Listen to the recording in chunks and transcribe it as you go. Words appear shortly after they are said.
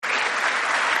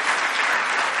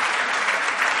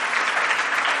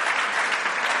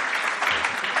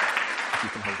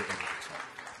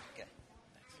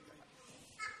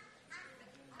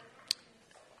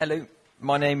Hello,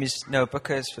 my name is Noah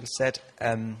Booker, as Phil said.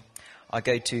 I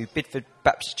go to Bidford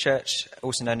Baptist Church,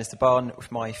 also known as the Barn,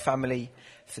 with my family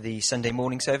for the Sunday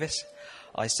morning service.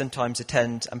 I sometimes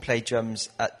attend and play drums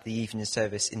at the evening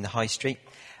service in the High Street,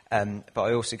 but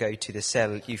I also go to the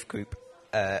Cell Youth Group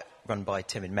run by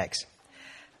Tim and Megs.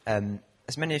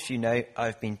 As many of you know,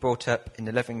 I've been brought up in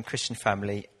a loving Christian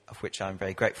family, of which I'm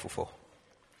very grateful for.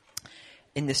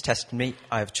 In this testimony,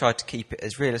 I have tried to keep it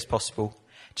as real as possible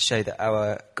to show that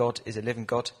our God is a living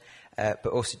God, but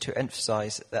also to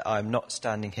emphasise that I'm not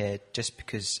standing here just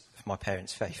because of my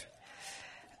parents' faith.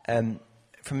 From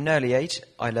an early age,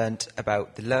 I learned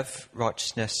about the love,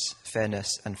 righteousness,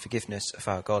 fairness and forgiveness of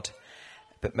our God,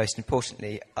 but most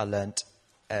importantly, I learned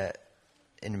an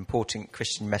important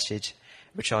Christian message,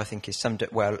 which I think is summed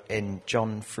up well in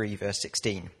John 3 verse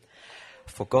 16.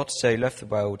 For God so loved the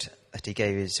world that he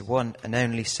gave his one and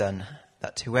only Son,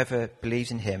 that whoever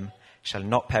believes in him shall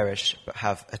not perish but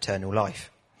have eternal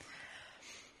life.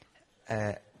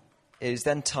 It was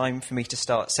then time for me to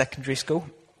start secondary school,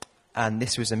 and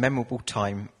this was a memorable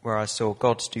time where I saw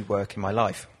God do work in my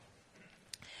life.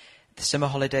 The summer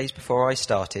holidays before I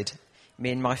started, me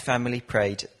and my family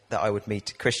prayed that I would meet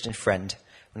a Christian friend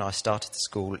when I started the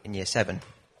school in Year 7.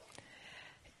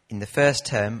 In the first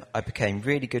term, I became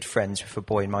really good friends with a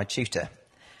boy in my tutor.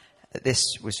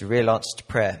 This was a real answer to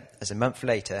prayer, as a month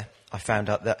later I found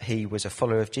out that he was a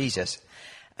follower of Jesus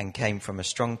and came from a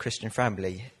strong Christian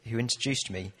family who introduced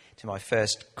me to my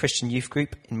first Christian youth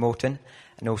group in Morton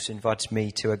and also invited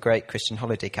me to a great Christian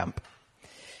holiday camp.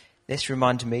 This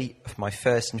reminded me of my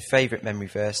first and favourite memory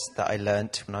verse that I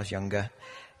learnt when I was younger,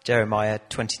 Jeremiah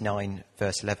 29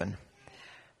 verse 11.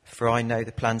 For I know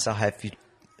the plans I have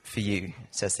for you,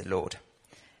 says the Lord.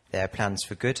 They are plans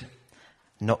for good,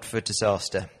 not for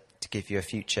disaster, to give you a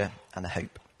future and a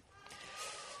hope.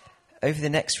 Over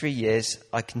the next 3 years,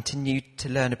 I continued to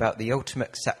learn about the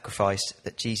ultimate sacrifice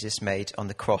that Jesus made on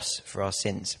the cross for our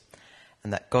sins,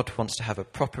 and that God wants to have a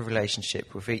proper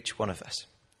relationship with each one of us.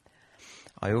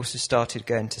 I also started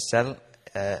going to Cell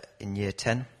in Year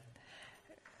 10,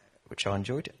 which I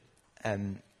enjoyed.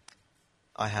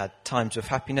 I had times of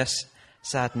happiness,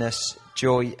 sadness,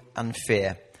 joy and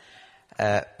fear,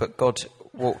 but God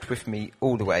walked with me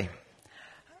all the way.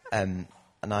 And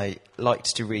I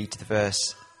liked to read the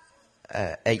verse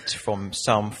 8 from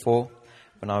Psalm 4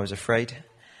 when I was afraid,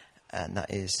 and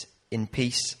that is, in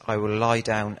peace I will lie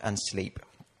down and sleep,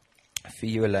 for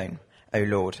you alone, O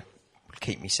Lord, will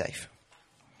keep me safe.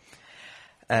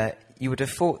 You would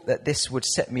have thought that this would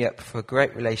set me up for a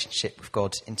great relationship with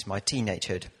God into my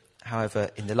teenagehood.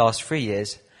 However, in the last 3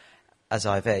 years, as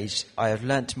I've aged, I have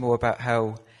learnt more about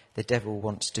how the devil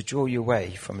wants to draw you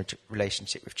away from a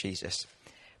relationship with Jesus,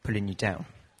 pulling you down.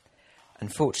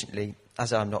 Unfortunately,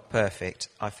 as I'm not perfect,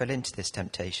 I fell into this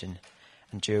temptation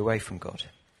and drew away from God.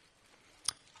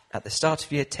 At the start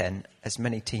of Year 10, as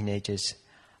many teenagers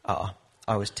are,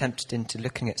 I was tempted into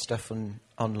looking at stuff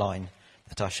online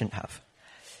that I shouldn't have.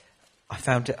 I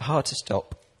found it hard to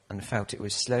stop and felt it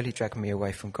was slowly dragging me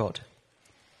away from God.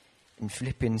 In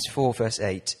Philippians 4 verse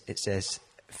 8, it says,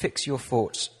 fix your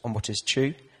thoughts on what is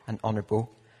true and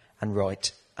honourable and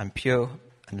right and pure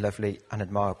and lovely and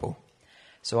admirable.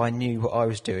 So I knew what I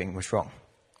was doing was wrong.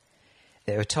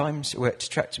 There were times where it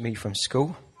distracted me from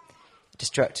school, it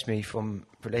distracted me from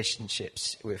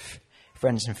relationships with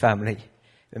friends and family,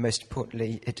 but most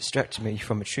importantly, it distracted me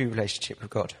from a true relationship with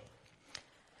God.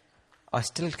 I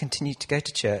still continued to go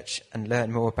to church and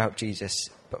learn more about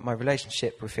Jesus, but my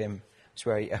relationship with him was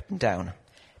very up and down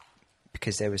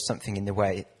because there was something in the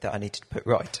way that I needed to put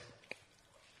right.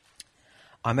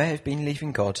 I may have been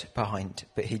leaving God behind,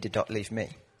 but he did not leave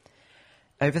me.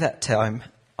 Over that time,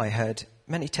 I heard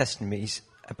many testimonies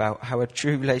about how a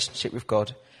true relationship with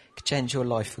God could change your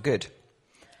life for good.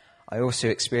 I also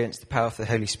experienced the power of the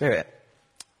Holy Spirit.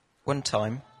 One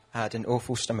time, I had an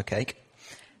awful stomachache,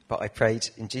 but I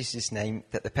prayed in Jesus' name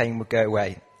that the pain would go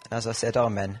away. And as I said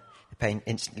amen, the pain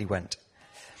instantly went.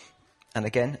 And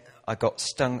again, I got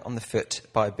stung on the foot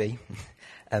by a bee.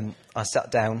 I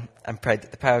sat down and prayed that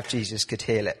the power of Jesus could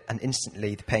heal it, and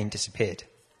instantly the pain disappeared.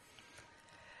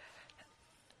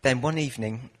 Then one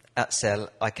evening at Cell,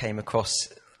 I came across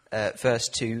verse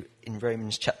 2 in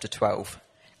Romans chapter 12,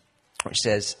 which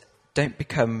says, don't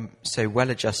become so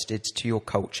well adjusted to your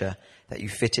culture that you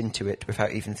fit into it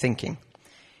without even thinking.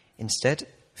 Instead,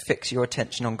 fix your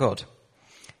attention on God.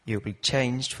 You will be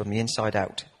changed from the inside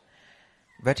out.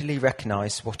 Readily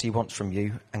recognise what he wants from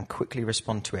you and quickly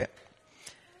respond to it.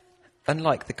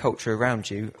 Unlike the culture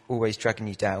around you, always dragging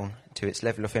you down to its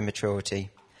level of immaturity,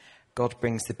 God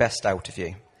brings the best out of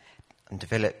you and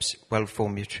develops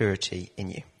well-formed maturity in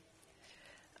you.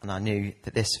 and I knew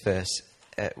that this verse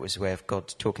was a way of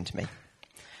God talking to me.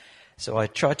 So I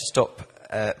tried to stop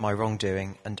my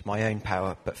wrongdoing under my own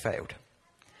power, but failed.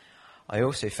 I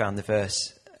also found the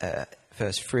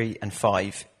verse 3 and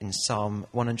 5 in Psalm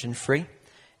 103,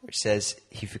 which says,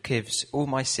 "He forgives all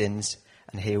my sins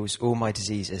and heals all my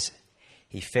diseases.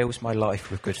 He fills my life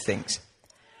with good things."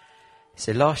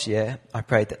 So last year, I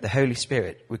prayed that the Holy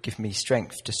Spirit would give me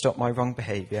strength to stop my wrong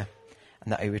behaviour,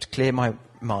 and that he would clear my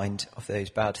mind of those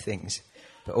bad things,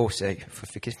 but also for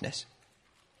forgiveness.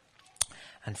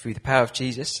 And through the power of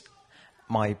Jesus,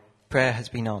 my prayer has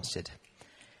been answered.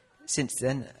 Since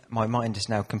then, my mind is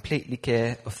now completely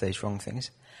clear of those wrong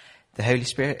things. The Holy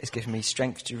Spirit has given me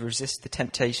strength to resist the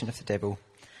temptation of the devil,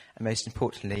 and most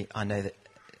importantly, I know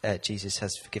that Jesus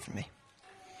has forgiven me.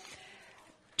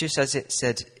 Just as it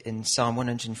said in Psalm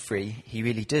 103, he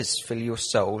really does fill your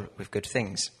soul with good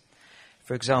things.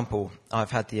 For example,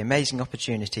 I've had the amazing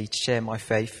opportunity to share my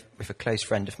faith with a close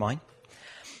friend of mine.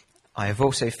 I have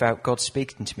also felt God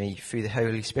speaking to me through the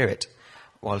Holy Spirit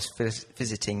whilst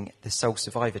visiting the Soul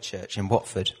Survivor Church in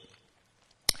Watford.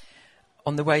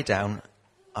 On the way down,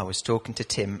 I was talking to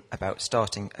Tim about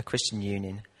starting a Christian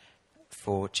union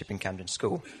for Chipping Camden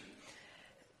School.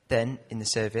 Then, in the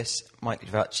service, Mike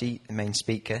Livacci, the main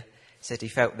speaker, said he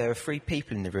felt there were 3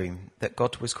 people in the room that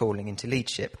God was calling into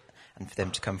leadership and for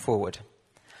them to come forward.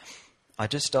 I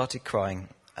just started crying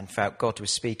and felt God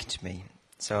was speaking to me,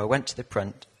 so I went to the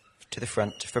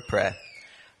front for prayer,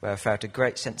 where I felt a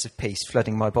great sense of peace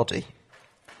flooding my body.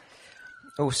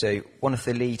 Also, one of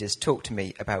the leaders talked to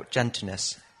me about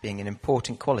gentleness being an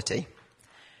important quality.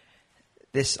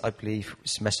 This, I believe,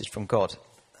 was a message from God,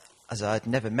 as I had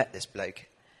never met this bloke.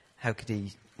 How could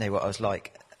he know what I was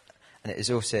like? And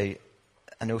also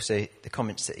the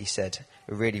comments that he said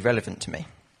were really relevant to me.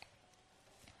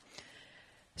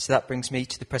 So that brings me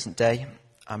to the present day.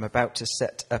 I'm about to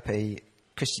set up a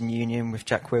Christian union with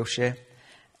Jack Wilshire,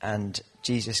 and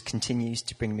Jesus continues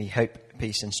to bring me hope,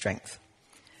 peace and strength.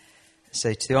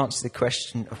 So to answer the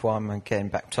question of why I'm getting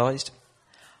baptised,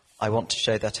 I want to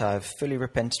show that I have fully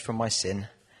repented from my sin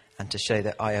and to show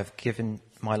that I have given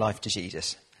my life to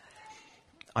Jesus.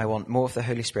 I want more of the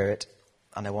Holy Spirit,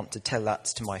 and I want to tell that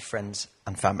to my friends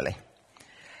and family.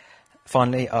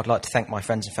 Finally, I'd like to thank my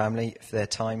friends and family for their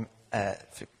time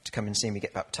to come and see me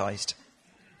get baptised.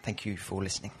 Thank you for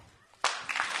listening.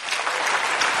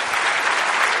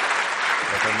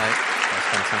 Well done, mate. That's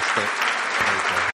fantastic.